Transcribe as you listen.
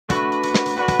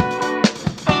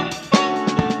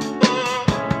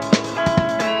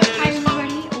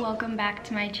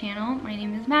my channel. My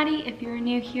name is Maddie. If you're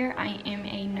new here, I am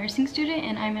a nursing student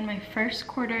and I'm in my first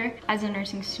quarter as a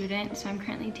nursing student. So I'm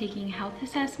currently taking health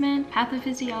assessment,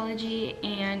 pathophysiology,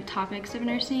 and topics of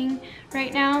nursing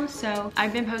right now. So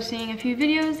I've been posting a few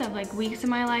videos of like weeks of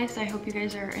my life, so I hope you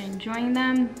guys are enjoying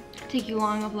them. Take you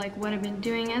along of like what I've been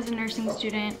doing as a nursing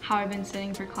student, how I've been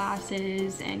studying for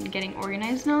classes and getting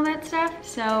organized and all that stuff.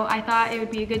 So I thought it would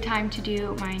be a good time to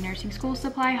do my nursing school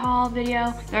supply haul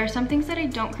video. There are some things that I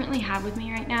don't currently have with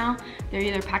me right now. They're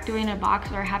either packed away in a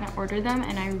box or I haven't ordered them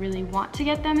and I really want to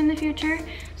get them in the future.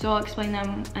 So I'll explain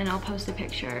them and I'll post a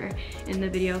picture in the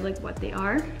video of like what they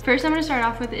are. First I'm gonna start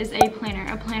off with is a planner.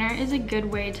 A planner is a good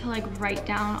way to like write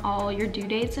down all your due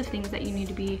dates of things that you need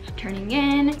to be turning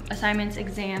in, assignments,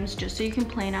 exams, just so you can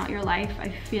plan out your life. I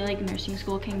feel like nursing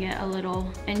school can get a little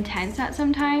intense at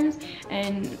sometimes,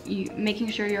 and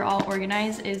making sure you're all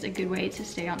organized is a good way to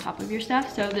stay on top of your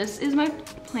stuff. So this is my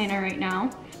planner right now.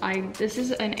 This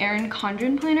is an ERIN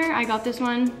CONDREN planner. I got this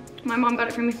one. My mom got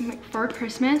it for me for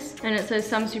Christmas, and it says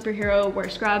some superhero wear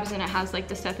scrubs, and it has like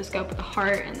the stethoscope with the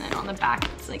heart, and then on the back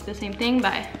it's like the same thing.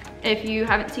 But if you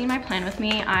haven't seen my plan with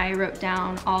me, I wrote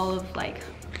down all of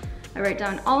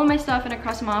my stuff and I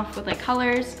cross them off with like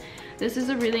colors. This is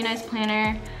a really nice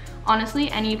planner. Honestly,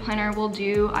 any planner will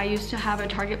do. I used to have a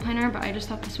Target planner, but I just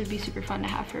thought this would be super fun to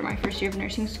have for my first year of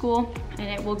nursing school. And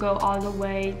it will go all the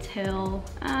way till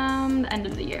the end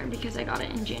of the year because I got it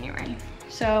in January.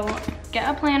 So get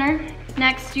a planner.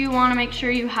 Next, you want to make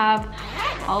sure you have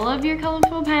all of your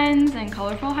colorful pens and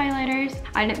colorful highlighters.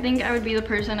 I didn't think I would be the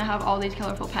person to have all these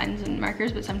colorful pens and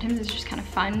markers, but sometimes it's just kind of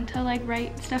fun to like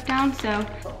write stuff down. So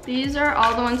these are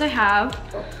all the ones I have.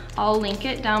 I'll link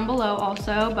it down below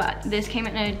also, but this came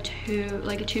in a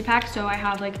two pack, so I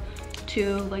have like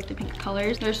two like the pink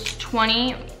colors. There's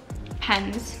 20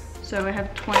 pens, so I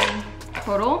have 20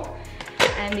 total.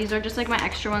 And these are just like my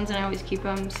extra ones, and I always keep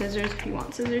them. Scissors if you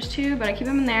want scissors too, but I keep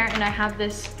them in there. And I have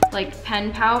this like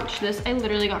pen pouch. This I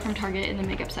literally got from Target in the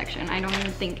makeup section. I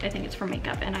think it's for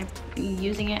makeup, and I'm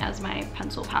using it as my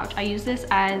pencil pouch. I use this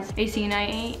as a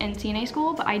CNA and CNA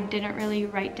school, but I didn't really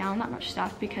write down that much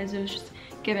stuff because it was just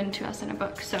given to us in a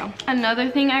book. So another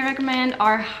thing I recommend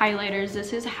are highlighters.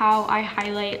 This is how I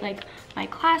highlight like my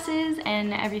classes,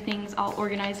 and everything's all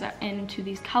organized into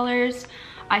these colors.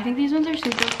 I think these ones are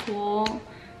super cool.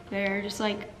 They're just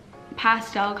like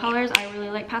pastel colors. I really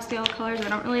like pastel colors. I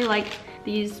don't really like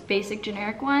these basic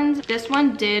generic ones. This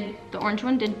one did, the orange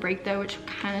one did break though, which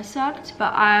kind of sucked.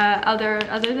 But other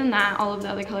than that, all of the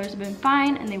other colors have been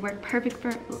fine, and they work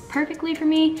perfectly for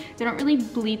me. They don't really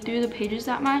bleed through the pages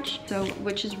that much, so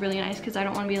which is really nice because I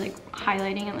don't want to be like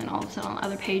highlighting and then all of a sudden on the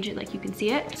other page like you can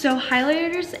see it. So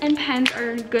highlighters and pens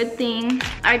are a good thing.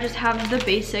 I just have the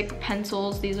basic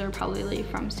pencils. These are probably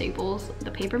from Staples, the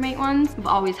Papermate ones. I've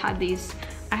always had these.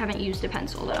 I haven't used a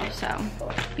pencil though, so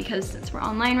because since we're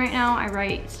online right now, I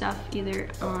write stuff either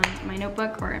on my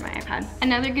notebook or in my iPad.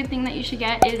 Another good thing that you should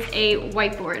get is a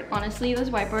whiteboard. Honestly, this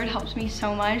whiteboard helps me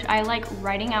so much. I like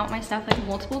writing out my stuff like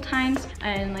multiple times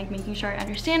and like making sure I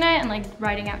understand it, and like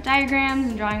writing out diagrams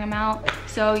and drawing them out.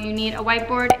 So you need a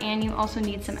whiteboard, and you also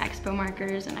need some Expo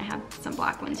markers, and I have some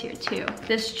black ones here too.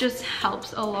 This just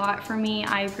helps a lot for me.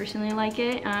 I personally like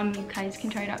it. You guys can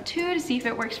try it out too to see if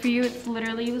it works for you. It's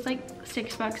literally, it was like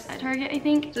 $6 at Target, I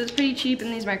think. So it's pretty cheap,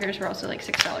 and these markers were also like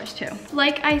 $6 too.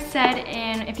 Like I said,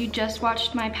 and if you just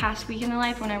watched my past week in the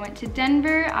life when I went to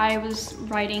Denver, I was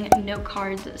writing note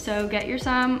cards. So get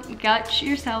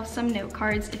yourself some note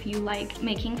cards if you like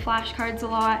making flashcards a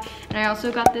lot. And I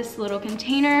also got this little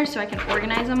container so I can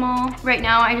organize them all. Right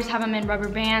now I just have them in rubber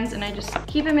bands, and I just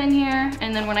keep them in here,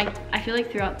 and then when I feel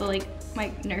like throughout the my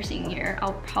nursing year,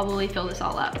 I'll probably fill this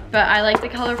all up. But I like the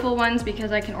colorful ones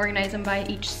because I can organize them by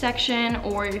each section,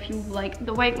 or if you like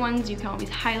the white ones, you can always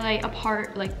highlight a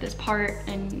part, like this part,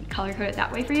 and color code it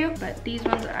that way for you. But these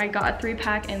ones, I got a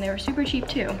 3-pack, and they were super cheap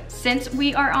too. Since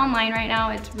we are online right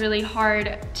now, it's really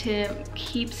hard to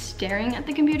keep staring at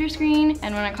the computer screen,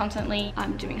 and when I constantly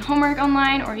doing homework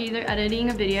online or either editing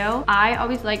a video, I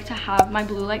always like to have my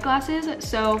blue light glasses.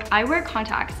 So I wear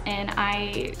contacts, and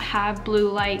I have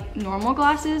blue light normal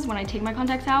glasses. When I take my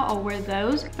contacts out, I'll wear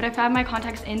those, but if I have my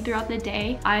contacts in throughout the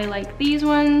day, I like these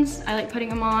ones. I like putting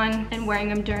them on and wearing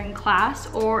them during class,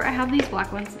 or I have these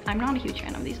black ones. I'm not a huge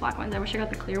fan of these black ones. I wish I got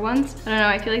the clear ones. I don't know,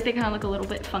 I feel like they kind of look a little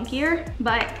bit funkier,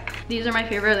 but These are my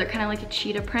favorite. They're kind of like a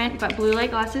cheetah print, but blue light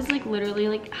glasses like literally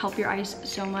like help your eyes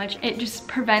so much. It just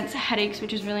prevents headaches,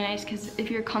 which is really nice because if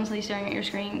you're constantly staring at your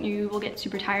screen, you will get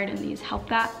super tired, and these help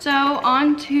that. So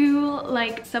on to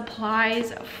like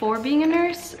supplies for being a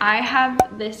nurse. I have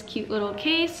this cute little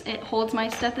case. It holds my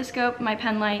stethoscope, my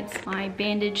pen lights, my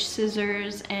bandage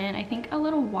scissors, and I think a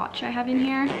little watch I have in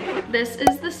here. This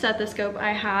is the stethoscope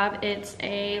I have. It's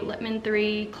a Littmann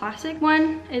 3 classic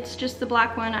one. It's just the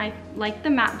black one. I like the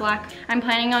matte black. I'm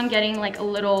planning on getting like a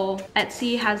little,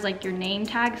 Etsy has like your name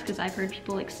tags because I've heard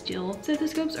people like steal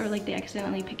stethoscopes or like they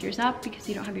accidentally pick yours up because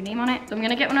you don't have your name on it. So I'm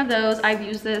gonna get one of those. I've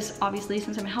used this obviously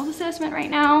since I'm in health assessment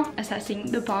right now,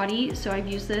 assessing the body. So I've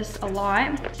used this a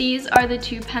lot. These are the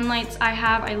 2 pen lights I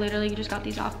have. I literally just got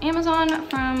these off Amazon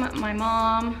from my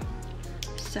mom.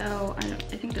 So I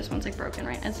think this one's like broken,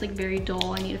 right? It's like very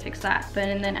dull. I need to fix that. But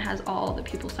and then it has all the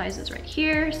pupil sizes right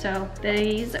here. So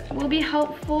these will be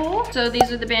helpful. So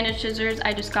these are the bandage scissors.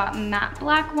 I just got matte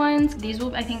black ones. These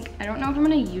will, I don't know if I'm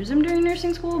gonna use them during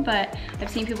nursing school, but I've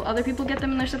seen other people get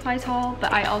them in their supplies haul.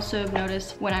 But I also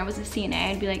noticed when I was a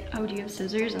CNA, I'd be like, oh, do you have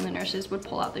scissors? And the nurses would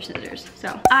pull out their scissors.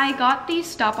 So I got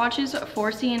these stopwatches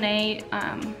for CNA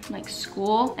like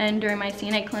school and during my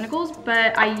CNA clinicals,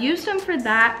 but I used them for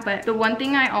that. But the one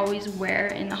thing I always wear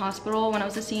in the hospital when I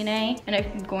was a CNA, and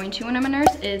I'm going to when I'm a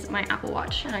nurse, is my Apple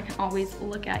Watch. And I can always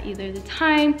look at either the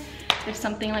time. If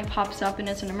something like pops up and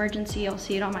it's an emergency, I'll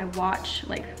see it on my watch,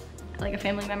 like a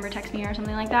family member texts me or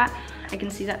something like that. I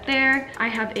can see that there. I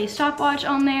have a stopwatch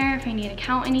on there if I need to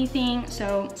count anything.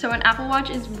 So an Apple Watch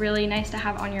is really nice to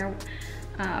have on your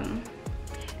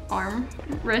arm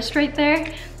wrist right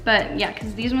there. But yeah,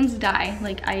 because these ones die.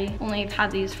 Like I only have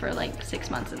had these for like 6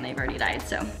 months and they've already died.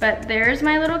 So, but there's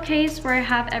my little case where I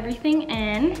have everything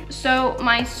in. So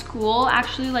my school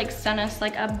actually like sent us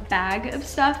like a bag of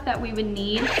stuff that we would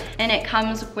need, and it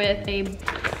comes with a,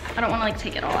 I don't want to like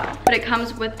take it all out, but it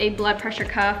comes with a blood pressure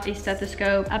cuff, a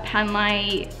stethoscope, a pen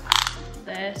light,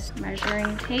 this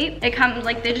measuring tape. It comes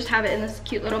like, they just have it in this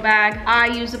cute little bag. I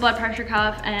use the blood pressure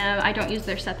cuff and I don't use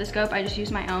their stethoscope. I just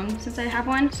use my own since I have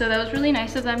one. So that was really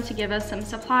nice of them to give us some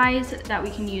supplies that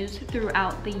we can use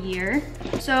throughout the year.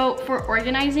 So for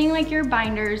organizing like your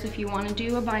binders, if you want to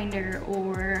do a binder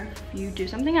or if you do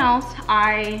something else,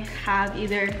 I have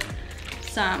either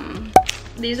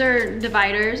these are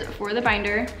dividers for the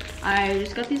binder. I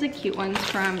just got these like cute ones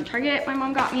from Target my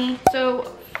mom got me.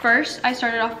 So first, I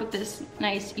started off with this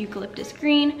nice eucalyptus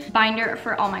green binder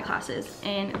for all my classes,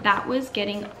 and that was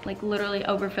getting like literally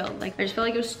overfilled. Like I just felt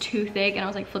like it was too thick, and I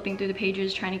was like flipping through the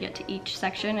pages trying to get to each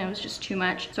section, and it was just too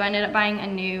much. So I ended up buying a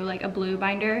new like a blue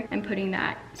binder and putting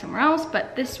that somewhere else.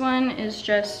 But this one is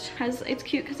just it's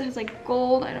cute because it has like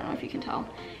gold. I don't know if you can tell.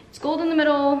 It's gold in the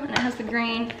middle and it has the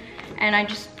green, and I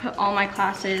just put all my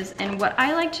classes. And what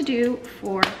I like to do,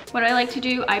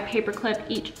 I paper clip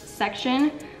each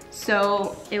section.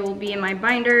 So it will be in my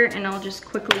binder and I'll just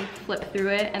quickly flip through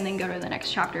it and then go to the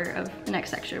next chapter of the next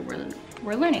section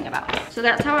we're learning about. So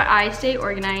that's how I stay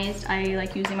organized. I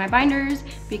like using my binders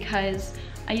because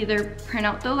I either print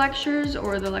out the lectures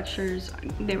or the lectures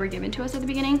they were given to us at the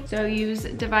beginning. So use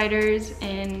dividers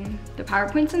and the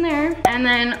PowerPoints in there. And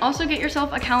then also get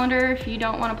yourself a calendar if you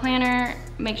don't want a planner.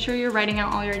 Make sure you're writing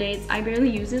out all your dates. I barely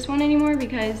use this one anymore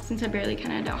because since I barely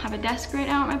kind of don't have a desk right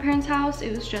now at my parents' house,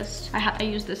 it was just, I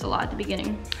used this a lot at the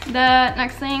beginning. The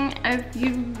next thing, if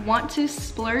you want to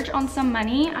splurge on some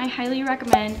money, I highly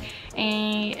recommend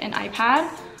an iPad.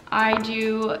 I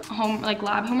do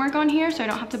lab homework on here, so I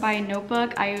don't have to buy a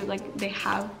notebook. I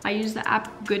use the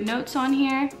app Good Notes on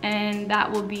here, and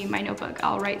that will be my notebook.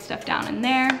 I'll write stuff down in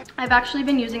there. I've actually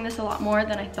been using this a lot more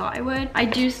than I thought I would. I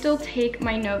do still take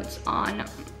my notes on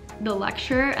the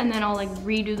lecture, and then I'll like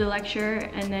redo the lecture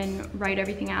and then write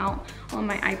everything out on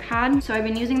my iPad. So I've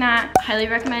been using that. Highly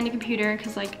recommend a computer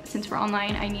because like since we're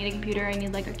online, I need a computer, I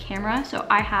need like a camera. So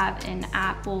I have an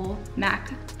Apple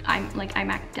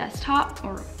iMac desktop,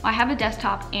 or I have a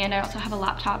desktop and I also have a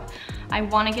laptop. I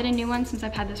want to get a new one since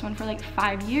I've had this one for like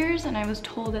 5 years, and I was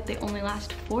told that they only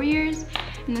last 4 years,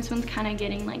 and this one's kind of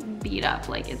getting like beat up,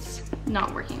 like it's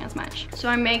not working as much. So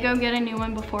I may go get a new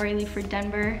one before I leave for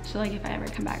Denver. So like if I ever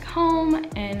come back home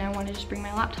and I want to just bring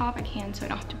my laptop, I can, so I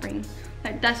don't have to bring.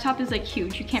 That desktop is like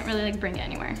huge. You can't really like bring it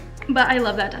anywhere. But I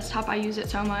love that desktop. I use it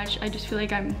so much. I just feel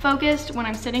like I'm focused when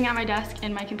I'm sitting at my desk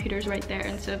and my computer's right there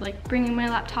instead of like bringing my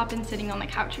laptop and sitting on the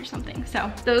couch or something.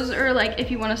 So those are like, if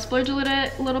you want to splurge a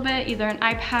little bit, either an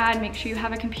iPad, make sure you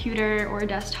have a computer or a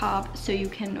desktop so you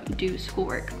can do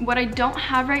schoolwork. What I don't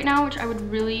have right now, which I would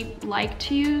really like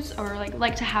to use or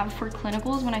like to have for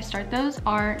clinicals when I start those,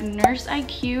 are Nurse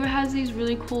IQ has these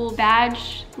really cool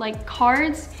badge like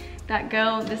cards that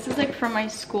go. This is like from my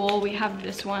school. We have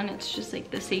this one. It's just like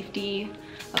the safety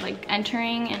of like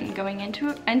entering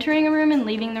a room and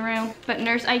leaving the room. But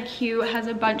Nurse IQ has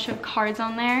a bunch of cards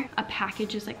on there. A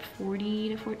package is like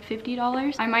 $40 to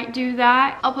 $50. I might do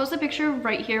that. I'll post a picture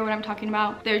right here what I'm talking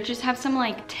about. They just have some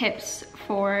like tips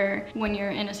for when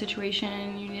you're in a situation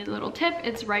and you need a little tip.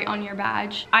 It's right on your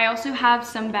badge. I also have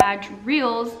some badge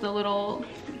reels,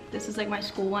 this is like my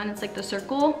school one. It's like the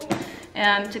circle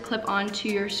to clip onto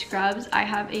your scrubs. I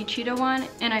have a cheetah one,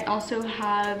 and I also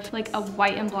have like a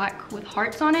white and black with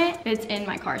hearts on it. It's in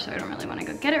my car, so I don't really want to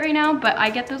go get it right now, but I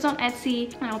get those on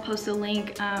Etsy, and I'll post a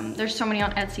link. There's so many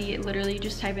on Etsy. Literally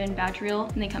just type in badge reel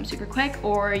and they come super quick,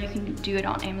 or you can do it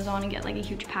on Amazon and get like a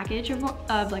huge package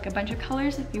of like a bunch of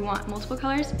colors if you want multiple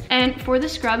colors. And for the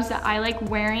scrubs that I like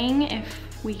wearing, if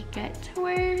we get to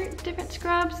wear different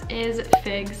scrubs, is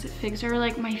Figs. Figs are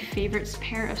like my favorite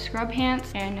pair of scrub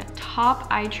pants. And top,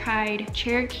 I tried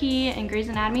Cherokee and Grey's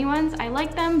Anatomy ones. I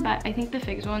like them, but I think the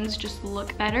Figs ones just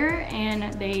look better,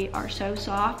 and they are so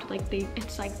soft. Like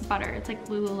it's like butter. It's like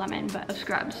Lululemon, but of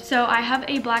scrubs. So I have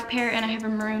a black pair and I have a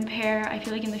maroon pair. I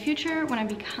feel like in the future when I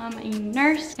become a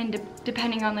nurse, and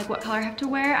depending on like what color I have to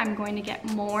wear, I'm going to get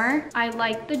more. I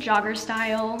like the jogger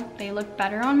style. They look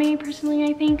better on me personally,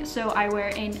 I think. So I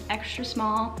wear an extra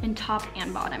small in top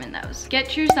and bottom in those.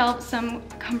 Get yourself some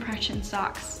compression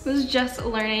socks. I was just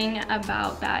learning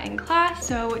about that in class.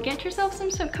 So get yourself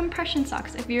some compression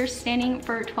socks. If you're standing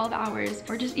for 12 hours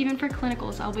or just even for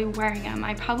clinicals, I'll be wearing them.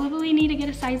 I probably need to get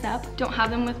a size up. Don't have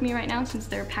them with me right now since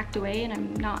they're packed away and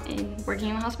I'm not working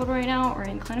in the hospital right now or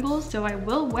in clinicals. So I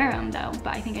will wear them though,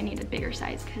 but I think I need a bigger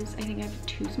size because I think I have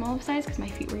too small of a size because my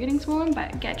feet were getting swollen.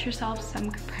 But get yourself some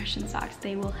compression socks.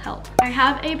 They will help. I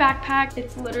have a backpack.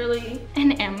 It's literally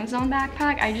an Amazon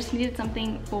backpack. I just needed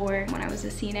something for when I was a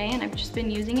CNA, and I've just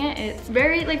been using it. It's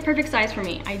very like perfect size for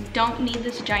me. I don't need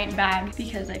this giant bag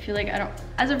because I feel like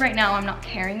as of right now, I'm not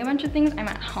carrying a bunch of things. I'm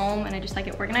at home and I just like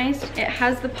it organized. It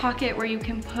has the pocket where you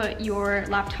can put your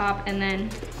laptop, and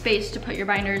then space to put your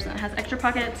binders, and it has extra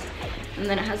pockets. And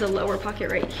then it has a lower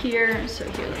pocket right here. So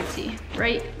here, let's see,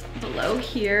 right below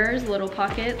here is little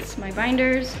pockets, my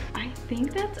binders. I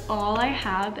think that's all I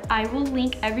have. I will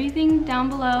link everything down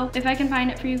below if I can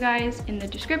find it for you guys in the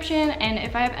description. And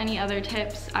if I have any other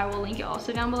tips, I will link it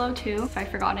also down below too, if I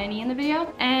forgot any in the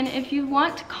video. And if you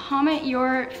want, comment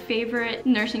your favorite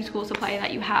nursing school supply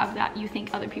that you have that you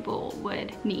think other people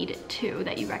would need too,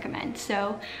 that you recommend.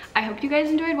 So I hope you guys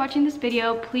enjoyed watching this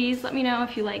video. Please let me know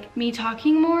if you like me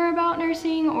talking more about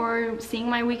nursing or seeing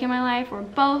my week in my life, or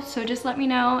both. So just let me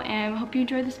know, and I hope you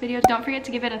enjoyed this video. Don't forget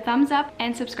to give it a thumbs up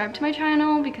and subscribe to my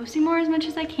channel because I'll see more as much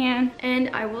as I can, and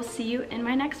I will see you in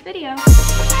my next video.